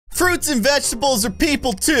Fruits and vegetables are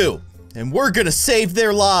people too, and we're gonna save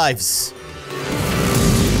their lives.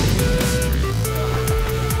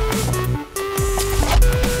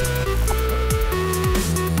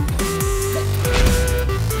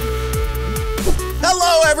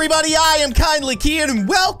 Hello everybody, I am Kindly Keyin, and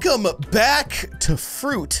welcome back to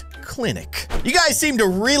Fruit Clinic. You guys seem to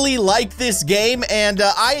really like this game, and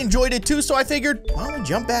I enjoyed it too, so I figured, why don't we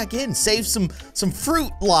jump back in, save some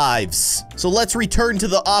fruit lives. So let's return to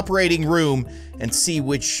the operating room and see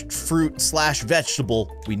which fruit slash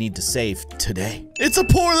vegetable we need to save today. It's a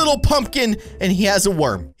poor little pumpkin, and he has a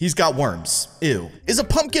worm. He's got worms. Ew. Is a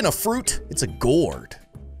pumpkin a fruit? It's a gourd.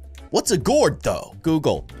 What's a gourd, though?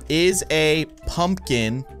 Google, is a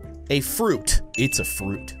pumpkin a fruit? It's a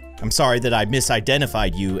fruit. I'm sorry that I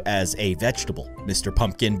misidentified you as a vegetable, Mr.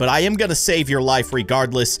 Pumpkin, but I am gonna save your life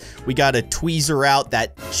regardless. We gotta tweezer out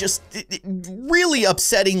that just really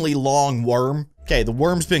upsettingly long worm. Okay, the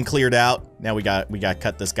worm's been cleared out. Now we gotta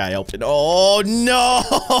cut this guy open. Oh no!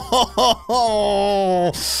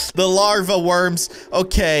 The larva worms.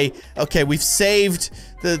 Okay, we've saved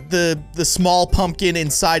the small pumpkin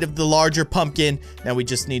inside of the larger pumpkin. Now we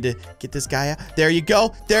just need to get this guy out. There you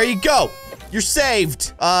go. There you go. You're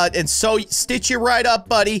saved. And so stitch you right up,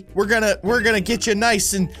 buddy. We're gonna get you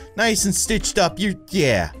nice and stitched up. You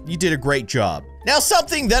did a great job. Now,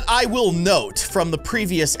 something that I will note from the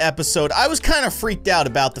previous episode, I was kind of freaked out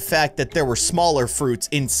about the fact that there were smaller fruits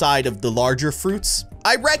inside of the larger fruits.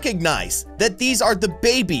 I recognize that these are the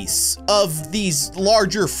babies of these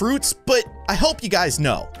larger fruits, but I hope you guys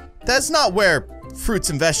know that's not where fruits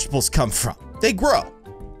and vegetables come from. They grow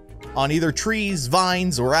on either trees,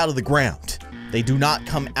 vines, or out of the ground. They do not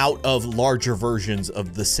come out of larger versions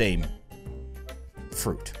of the same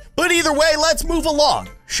fruit. But either way, let's move along,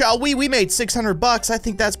 shall we? We made 600 bucks. I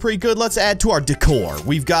think that's pretty good. Let's add to our decor.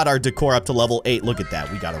 We've got our decor up to level 8. Look at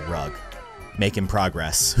that. We got a rug. Making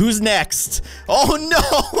progress. Who's next? Oh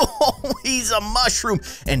no! He's a mushroom.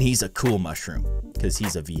 And he's a cool mushroom because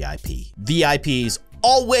he's a VIP. VIPs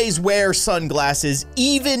always wear sunglasses,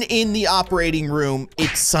 even in the operating room.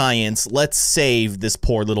 It's science. Let's save this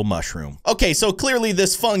poor little mushroom. Okay, so clearly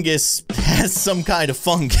this fungus has some kind of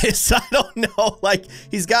fungus. I don't know, like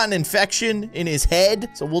he's got an infection in his head.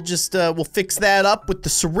 So we'll just, we'll fix that up with the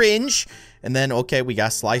syringe. And then, okay, we gotta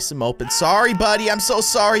slice him open. Sorry, buddy, I'm so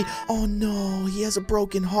sorry. Oh no, he has a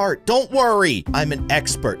broken heart. Don't worry, I'm an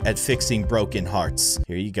expert at fixing broken hearts.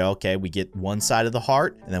 Here you go, okay, we get one side of the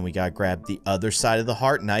heart, and then we gotta grab the other side of the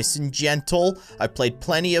heart, nice and gentle. I played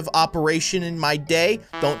plenty of Operation in my day.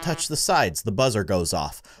 Don't touch the sides, the buzzer goes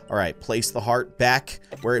off. All right, place the heart back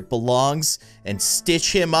where it belongs and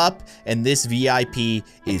stitch him up, and this VIP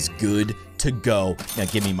is good to go. Now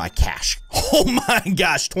give me my cash. Oh my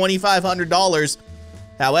gosh, $2,500.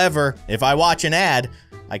 However, if I watch an ad,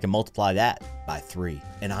 I can multiply that by 3,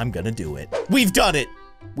 and I'm gonna do it. We've done it.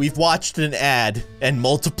 We've watched an ad and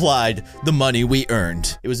multiplied the money we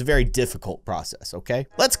earned. It was a very difficult process, okay?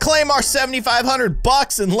 Let's claim our 7,500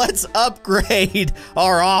 bucks and let's upgrade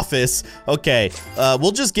our office. Okay,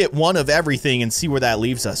 we'll just get one of everything and see where that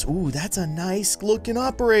leaves us. Ooh, that's a nice looking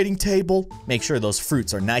operating table. Make sure those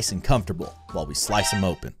fruits are nice and comfortable while we slice them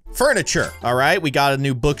open. Furniture, all right, we got a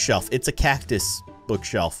new bookshelf. It's a cactus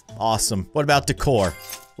bookshelf, awesome. What about decor?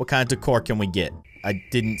 What kind of decor can we get? I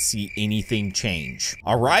didn't see anything change.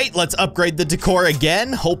 All right, let's upgrade the decor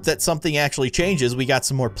again. Hope that something actually changes. We got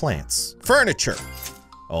some more plants. Furniture.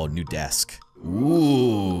 Oh, new desk.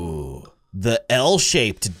 Ooh, the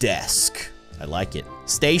L-shaped desk. I like it.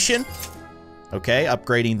 Station. Okay,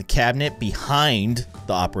 upgrading the cabinet behind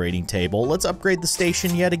the operating table. Let's upgrade the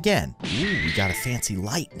station yet again. Ooh, we got a fancy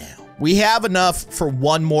light now. We have enough for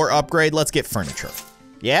one more upgrade. Let's get furniture.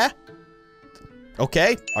 Yeah?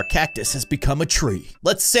 Okay, our cactus has become a tree.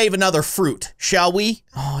 Let's save another fruit, shall we?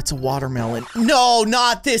 Oh, it's a watermelon. No,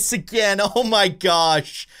 not this again. Oh my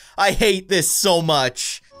gosh. I hate this so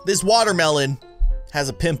much. This watermelon has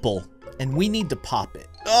a pimple, and we need to pop it.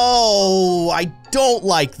 Oh, I don't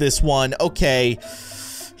like this one. Okay,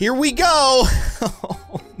 here we go.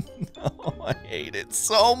 Oh no, I hate it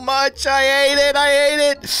so much. I hate it. I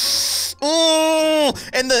hate it. Ooh,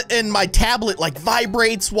 and my tablet like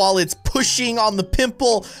vibrates while it's pushing on the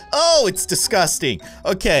pimple. Oh, it's disgusting.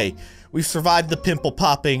 Okay, we've survived the pimple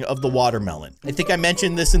popping of the watermelon. I think I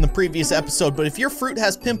mentioned this in the previous episode, but if your fruit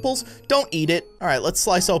has pimples, don't eat it. All right, let's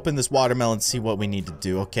slice open this watermelon and see what we need to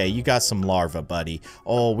do. Okay, you got some larvae, buddy.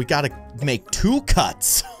 Oh, we gotta make 2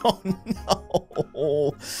 cuts. Oh,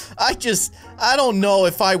 no. I don't know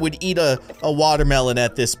if I would eat a watermelon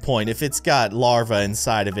at this point if it's got larvae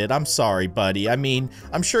inside of it. I'm sorry, buddy. I mean,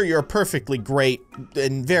 I'm sure you're a perfectly great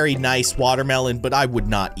and very nice watermelon, but I would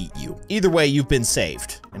not eat you. Either way, you've been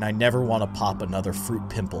saved. And I never want to pop another fruit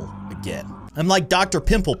pimple again. I'm like Dr.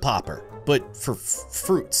 Pimple Popper, but for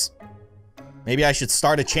fruits. Maybe I should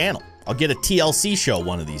start a channel. I'll get a TLC show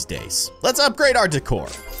one of these days. Let's upgrade our decor.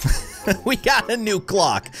 We got a new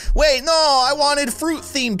clock. Wait, no, I wanted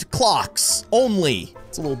fruit-themed clocks only.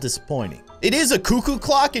 It's a little disappointing. It is a cuckoo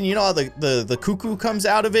clock, and you know how the cuckoo comes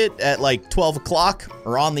out of it at like 12 o'clock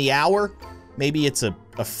or on the hour? Maybe it's a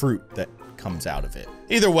fruit that comes out of it.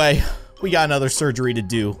 Either way, we got another surgery to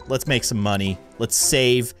do. Let's make some money. Let's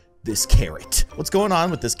save this carrot. What's going on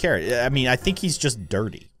with this carrot? I mean, I think he's just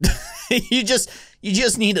dirty. You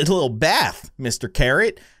just need a little bath, Mr.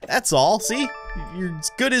 Carrot. That's all. See? You're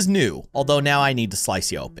as good as new. Although now I need to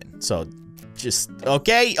slice you open. So just,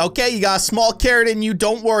 okay, you got a small carrot in you.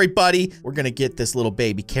 Don't worry, buddy. We're gonna get this little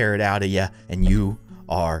baby carrot out of you, and you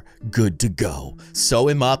are good to go. Sew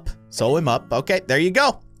him up. Okay, there you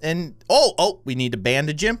go. And, oh, we need to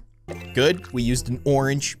bandage him. Good. We used an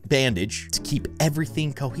orange bandage to keep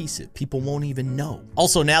everything cohesive. People won't even know.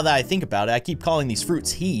 Also, now that I think about it, I keep calling these fruits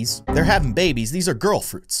he's. They're having babies. These are girl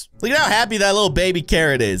fruits. Look at how happy that little baby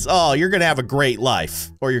carrot is. Oh, you're gonna have a great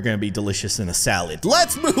life. Or you're gonna be delicious in a salad.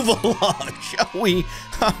 Let's move along, shall we?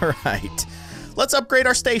 All right. Let's upgrade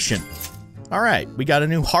our station. All right, we got a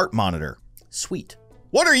new heart monitor. Sweet.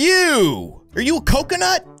 What are you? Are you a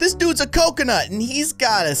coconut? This dude's a coconut, and he's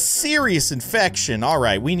got a serious infection. All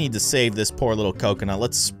right, we need to save this poor little coconut.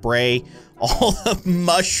 Let's spray all the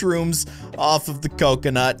mushrooms off of the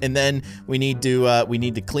coconut, and then we need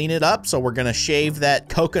to clean it up. So we're gonna shave that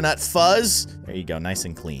coconut fuzz. There you go, nice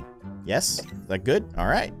and clean. Yes, is that good? All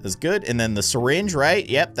right, that's good. And then the syringe, right?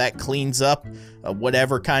 Yep, that cleans up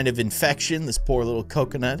whatever kind of infection this poor little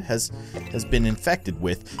coconut has been infected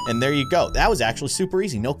with. And there you go. That was actually super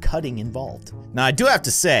easy. No cutting involved. Now, I do have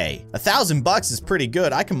to say, $1,000 is pretty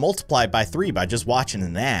good. I can multiply it by 3 by just watching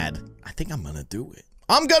an ad. I think I'm gonna do it.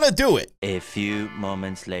 I'm gonna do it. A few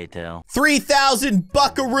moments later. 3,000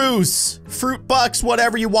 buckaroos. Fruit bucks,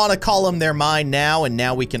 whatever you want to call them, they're mine now, and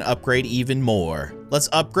now we can upgrade even more. Let's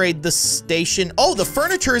upgrade the station. Oh, the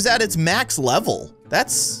furniture is at its max level.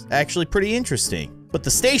 That's actually pretty interesting. But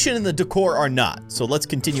the station and the decor are not, so let's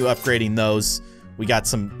continue upgrading those. We got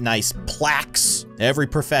some nice plaques. Every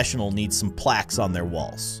professional needs some plaques on their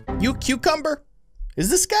walls. You cucumber? Is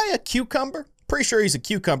this guy a cucumber? Pretty sure he's a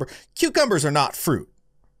cucumber. Cucumbers are not fruit.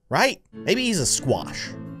 Right? Maybe he's a squash.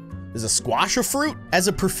 Is a squash a fruit? As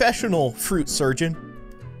a professional fruit surgeon,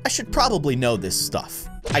 I should probably know this stuff.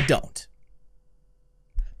 I don't.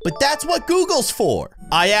 But that's what Google's for.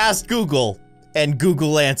 I asked Google, and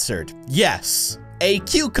Google answered, yes, a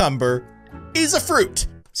cucumber is a fruit.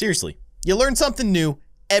 Seriously, you learn something new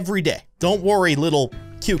every day. Don't worry, little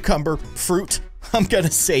cucumber fruit. I'm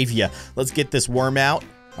gonna save you. Let's get this worm out.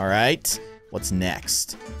 All right. What's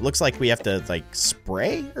next? Looks like we have to, like,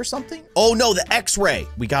 spray or something? Oh, no, the x-ray.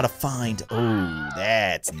 We gotta find... Oh,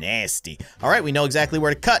 that's nasty. All right, we know exactly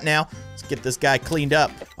where to cut now. Let's get this guy cleaned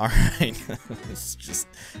up. All right. This is just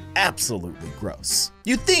absolutely gross.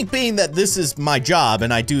 You'd think, being that this is my job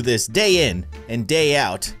and I do this day in and day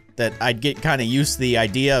out, that I'd get kind of used to the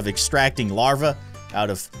idea of extracting larvae out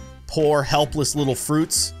of poor, helpless little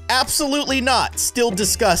fruits. Absolutely not. Still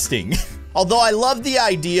disgusting. Although I love the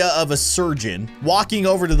idea of a surgeon walking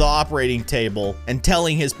over to the operating table and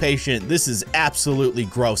telling his patient, this is absolutely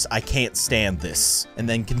gross, I can't stand this, and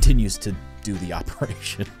then continues to do the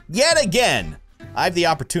operation. Yet again, I have the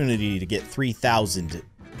opportunity to get 3,000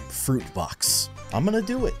 fruit bucks. I'm gonna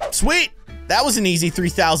do it. Sweet! That was an easy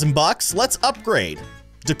 3,000 bucks. Let's upgrade.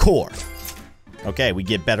 Decor. Okay, we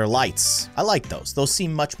get better lights. I like those. Those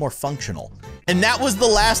seem much more functional. And that was the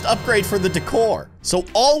last upgrade for the decor. So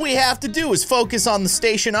all we have to do is focus on the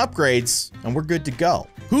station upgrades, and we're good to go.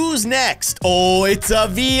 Who's next? Oh, it's a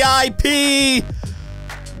VIP!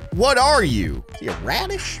 What are you? Is he a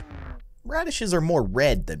radish? Radishes are more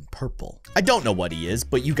red than purple. I don't know what he is,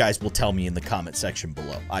 but you guys will tell me in the comment section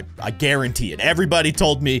below. I guarantee it. Everybody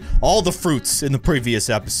told me all the fruits in the previous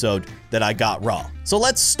episode that I got wrong. So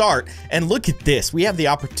let's start and look at this. We have the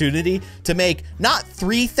opportunity to make not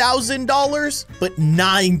 $3,000, but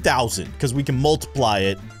 $9,000, because we can multiply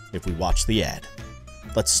it if we watch the ad.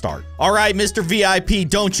 Let's start. All right, Mr. VIP,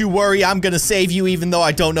 don't you worry. I'm gonna save you even though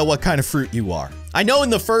I don't know what kind of fruit you are. I know in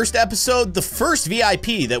the first episode, the first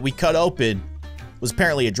VIP that we cut open was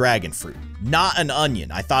apparently a dragon fruit, not an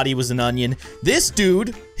onion. I thought he was an onion. This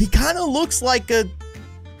dude, he kind of looks like a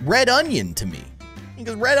red onion to me.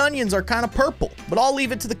 Because red onions are kind of purple. But I'll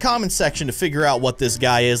leave it to the comment section to figure out what this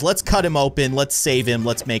guy is. Let's cut him open. Let's save him.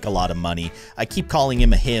 Let's make a lot of money. I keep calling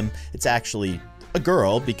him a him. It's actually a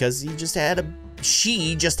girl because she just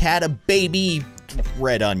had a baby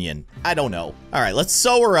red onion. I don't know. All right, let's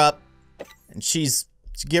sew her up. And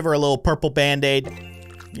give her a little purple band-aid.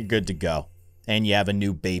 You're good to go. And you have a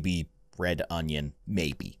new baby red onion,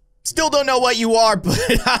 maybe. Still don't know what you are, but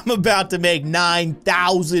I'm about to make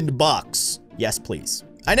 9,000 bucks. Yes, please.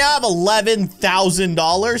 I now have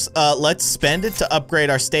 $11,000. Let's spend it to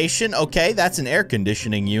upgrade our station. Okay, that's an air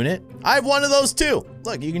conditioning unit. I have one of those too.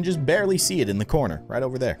 Look, you can just barely see it in the corner, right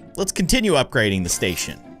over there. Let's continue upgrading the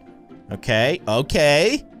station. Okay,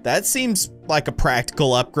 okay. That seems like a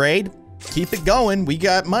practical upgrade. Keep it going. We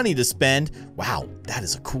got money to spend. Wow, that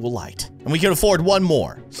is a cool light. And we can afford one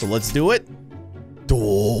more. So let's do it.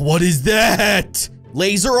 Oh, what is that?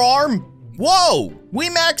 Laser arm? Whoa, we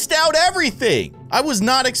maxed out everything. I was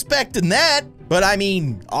not expecting that, but I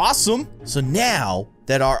mean, awesome. So now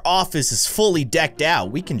that our office is fully decked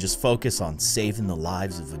out, we can just focus on saving the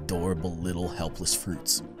lives of adorable little helpless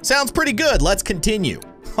fruits. Sounds pretty good. Let's continue.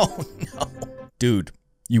 Oh no. Dude,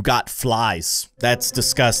 you got flies. That's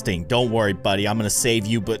disgusting. Don't worry, buddy. I'm gonna save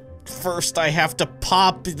you, but first I have to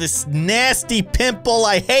pop this nasty pimple.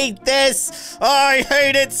 I hate this. Oh, I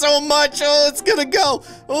hate it so much. Oh, it's gonna go.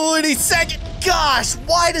 Oh, any second. Gosh,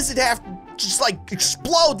 why does it have to just like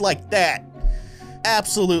explode like that?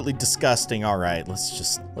 Absolutely disgusting. All right, let's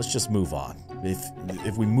just move on.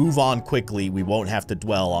 If we move on quickly, we won't have to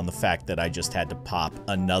dwell on the fact that I just had to pop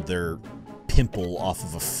another pimple off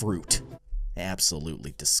of a fruit.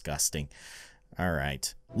 Absolutely disgusting. All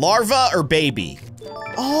right. Larva or baby?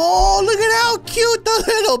 Oh, look at how cute the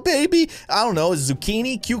little baby. I don't know,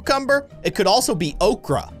 zucchini, cucumber? It could also be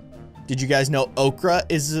okra. Did you guys know okra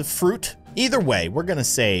is a fruit? Either way, we're gonna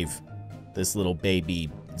save this little baby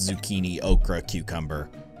zucchini, okra, cucumber,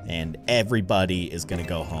 and everybody is gonna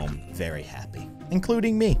go home very happy,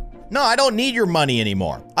 including me. No, I don't need your money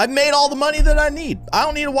anymore. I've made all the money that I need. I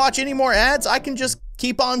don't need to watch any more ads. I can just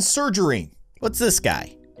keep on surgerying. What's this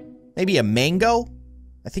guy? Maybe a mango?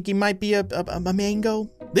 I think he might be a mango.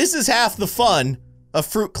 This is half the fun of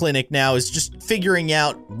Fruit Clinic now, is just figuring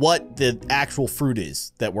out what the actual fruit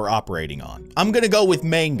is that we're operating on. I'm gonna go with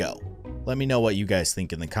mango. Let me know what you guys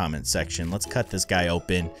think in the comment section. Let's cut this guy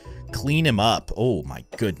open, clean him up. Oh my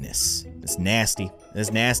goodness, it's nasty.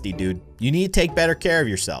 It's nasty, dude. You need to take better care of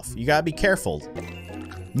yourself. You gotta be careful.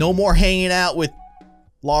 No more hanging out with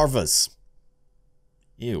larvas.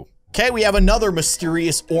 Ew. Okay, we have another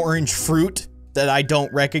mysterious orange fruit that I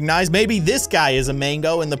don't recognize. Maybe this guy is a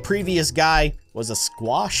mango and the previous guy was a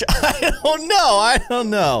squash. I don't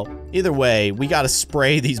know. Either way, we gotta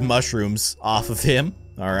spray these mushrooms off of him.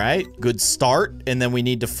 All right, good start. And then we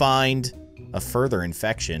need to find a further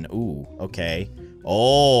infection. Ooh, okay.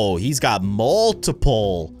 Oh, he's got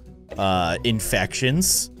multiple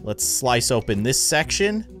infections. Let's slice open this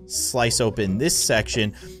section. Slice open this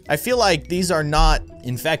section. I feel like these are not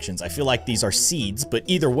infections. I feel like these are seeds, but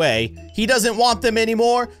either way, he doesn't want them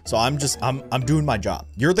anymore. So I'm doing my job.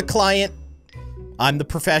 You're the client. I'm the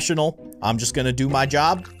professional. I'm just gonna do my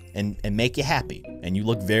job and make you happy. And you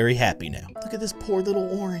look very happy now. Look at this poor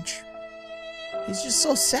little orange. He's just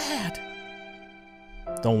so sad.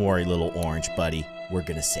 Don't worry, little orange buddy. We're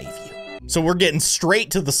gonna save you. So we're getting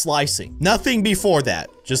straight to the slicing. Nothing before that.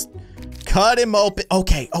 Just cut him open.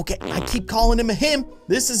 Okay, okay. I keep calling him a him.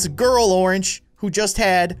 This is a girl orange who just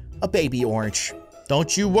had a baby orange.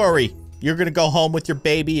 Don't you worry. You're gonna go home with your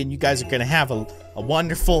baby and you guys are gonna have a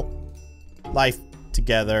wonderful life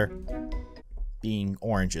together being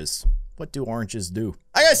oranges. What do oranges do?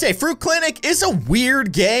 I gotta say, Fruit Clinic is a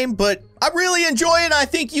weird game, but I really enjoy it. I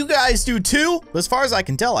think you guys do too. But as far as I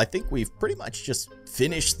can tell, I think we've pretty much just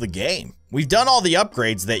finished the game. We've done all the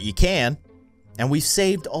upgrades that you can, and we've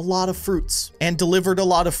saved a lot of fruits and delivered a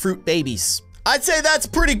lot of fruit babies. I'd say that's a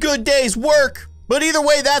pretty good day's work. But either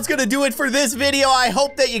way, that's gonna do it for this video. I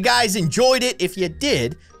hope that you guys enjoyed it. If you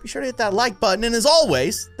did, be sure to hit that like button. And as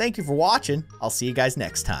always, thank you for watching. I'll see you guys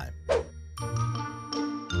next time.